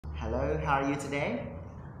Hello, how are you today?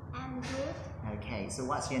 I'm good. Okay, so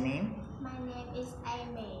what's your name? My name is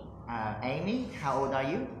Amy. Amy, how old are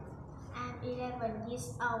you? I'm 11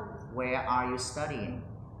 years old. Where are you studying?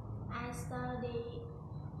 I study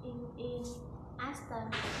in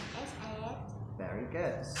Aston, SS. Very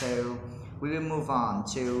good. So we will move on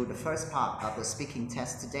to the first part of the speaking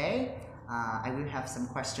test today. I will have some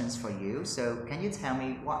questions for you. So can you tell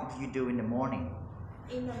me what you do in the morning?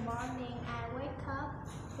 In the morning, I wake up,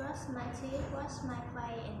 brush my teeth, wash my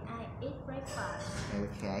face, and I eat breakfast.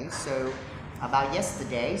 Okay, so about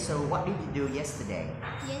yesterday, so what did you do yesterday?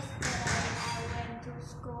 Yesterday, I went to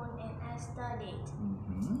school and I studied.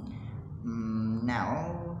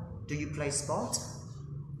 Now, do you play sport?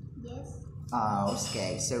 Yes.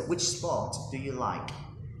 Okay, so which sport do you like?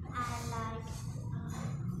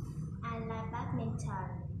 I like badminton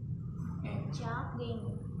and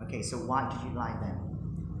jogging. Okay, so why did you like them?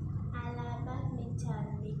 I like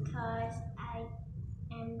badminton because I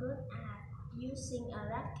am good at using a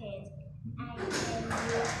racket. I can use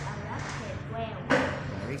a racket well.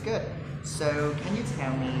 Very good. So can you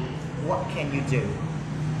tell me what can you do?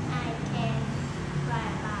 I can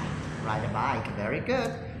ride a bike. Ride a bike. Very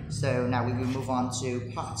good. So now we will move on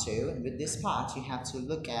to part 2. And with this part, you have to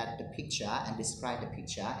look at the picture and describe the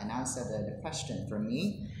picture and answer the question for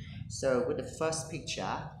me. So with the first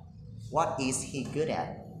picture, what is he good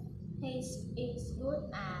at? He is good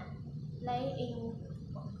at playing.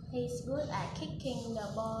 He's good at kicking the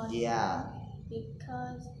ball. Yeah.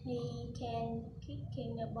 Because he can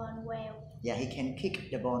kicking the ball well. Yeah, he can kick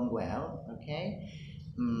the ball well. Okay.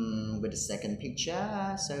 With the second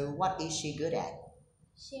picture, so what is she good at?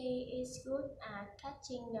 She is good at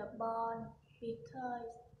catching the ball because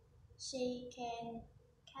she can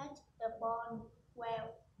catch the ball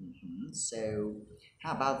well. So,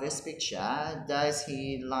 how about this picture? Does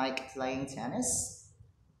he like playing tennis?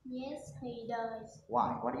 Yes, he does.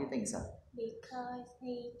 Why? What do you think so? Because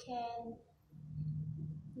he can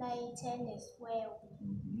play tennis well.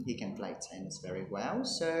 He can play tennis very well.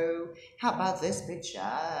 So, how about this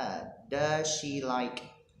picture? Does she like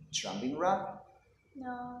jumping rope?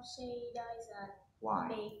 No, she doesn't. Why?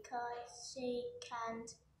 Because she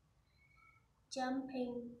can't jump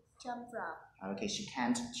rope. Okay, she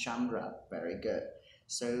can't jump rope. Very good.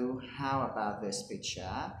 So, how about this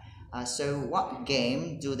picture? So, what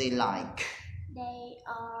game do they like? They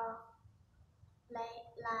are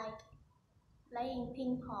playing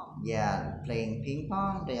ping pong. Yeah, playing ping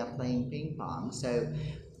pong. They are playing ping pong. So,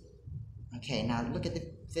 okay, now look at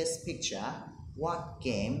this picture. What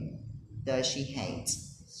game does she hate?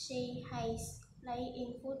 She hates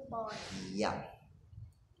playing football. Yeah.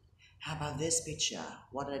 How about this picture?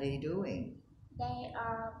 What are they doing? They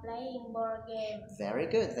are playing board game. Very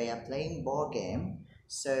good. They are playing board game.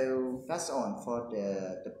 So that's all for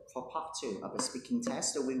for part 2 of the speaking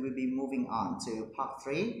test. So we will be moving on to part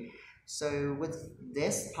 3. So with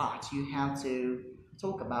this part, you have to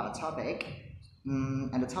talk about a topic,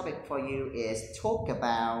 and the topic for you is talk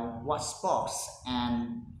about what sports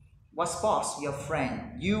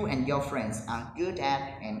you and your friends are good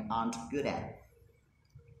at and aren't good at.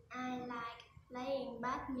 I like playing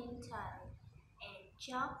badminton and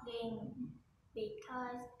jogging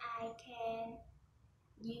because I can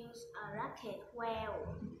use a racket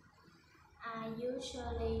well. I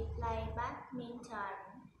usually play badminton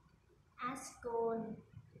at school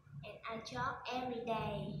and I jog every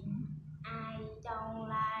day. I don't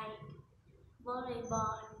like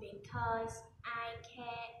volleyball because I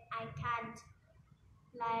can't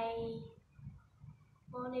play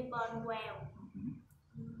volleyball well.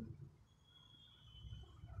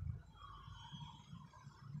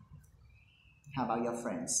 How about your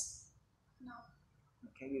friends? No.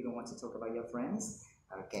 Okay, you don't want to talk about your friends?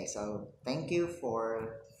 Okay, so thank you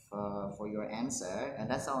for your answer, and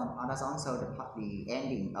that's all. That's also the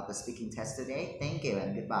ending of the speaking test today. Thank you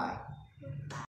and goodbye.